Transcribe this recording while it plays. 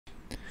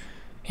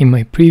In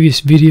my previous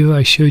video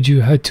I showed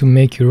you how to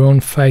make your own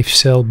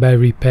 5-cell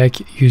battery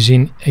pack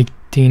using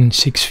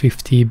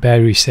 18650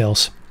 battery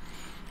cells.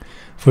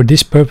 For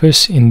this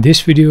purpose, in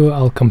this video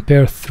I'll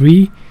compare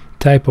 3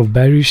 types of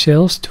battery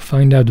cells to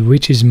find out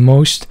which is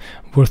most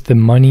worth the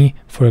money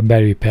for a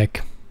battery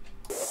pack.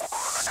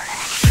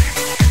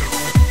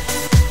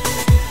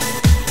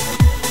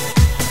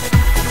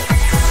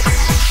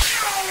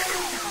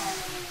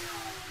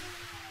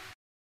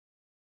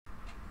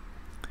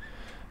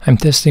 I'm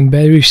testing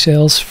battery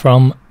cells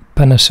from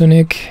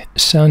Panasonic,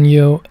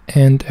 Sanyo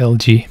and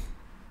LG.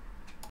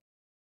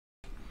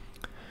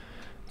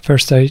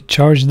 First I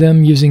charge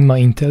them using my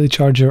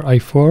IntelliCharger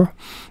i4,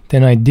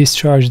 then I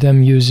discharge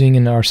them using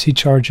an RC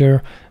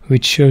charger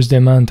which shows the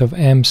amount of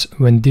amps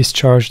when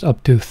discharged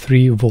up to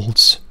 3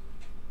 volts.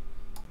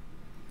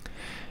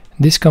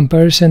 This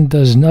comparison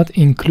does not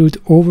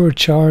include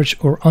overcharge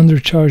or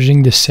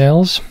undercharging the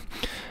cells,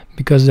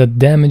 because that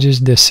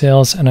damages the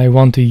cells and I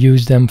want to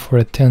use them for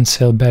a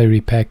 10-cell battery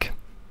pack.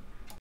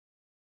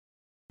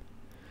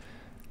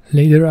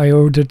 Later I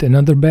ordered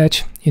another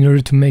batch in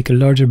order to make a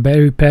larger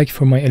battery pack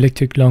for my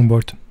electric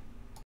longboard.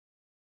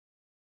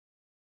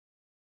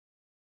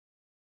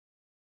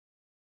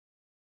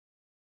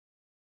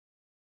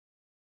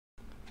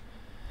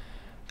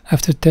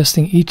 After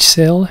testing each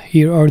cell,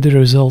 here are the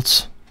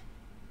results.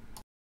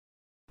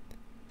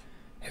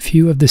 A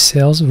few of the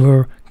cells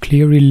were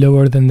clearly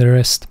lower than the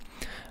rest.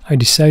 I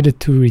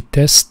decided to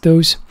retest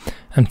those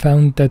and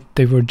found that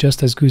they were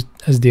just as good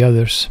as the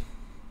others.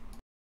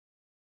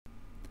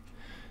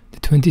 The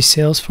 20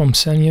 cells from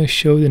Sanyo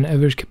showed an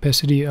average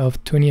capacity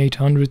of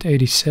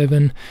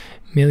 2887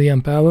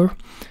 mAh,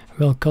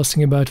 while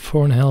costing about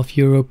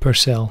 €4.5 per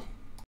cell.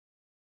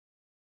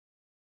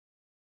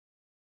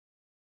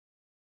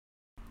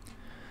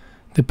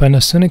 The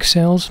Panasonic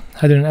cells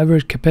had an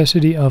average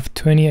capacity of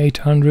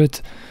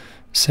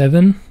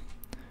 2807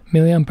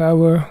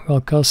 mAh,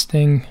 while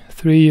costing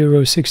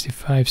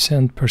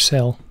 €3.65 per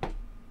cell.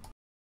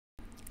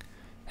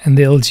 And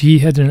the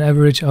LG had an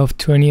average of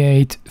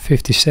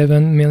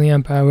 2857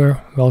 mAh,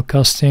 while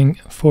costing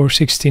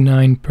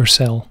 €4.69 per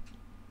cell.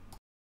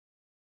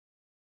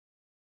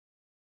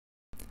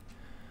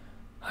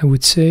 I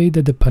would say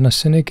that the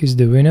Panasonic is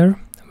the winner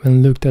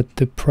when looked at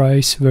the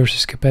price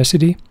versus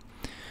capacity.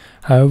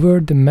 However,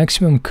 the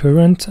maximum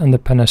current on the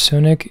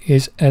Panasonic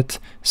is at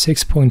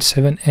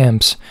 6.7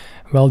 amps,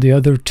 while the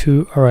other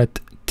two are at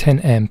 10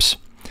 amps.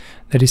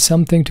 That is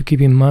something to keep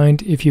in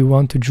mind if you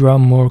want to draw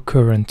more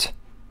current.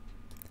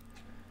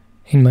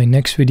 In my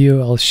next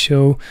video I'll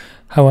show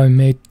how I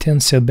made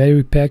 10-cell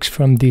battery packs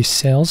from these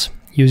cells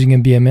using a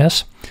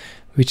BMS,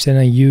 which then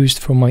I used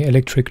for my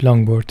electric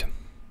longboard.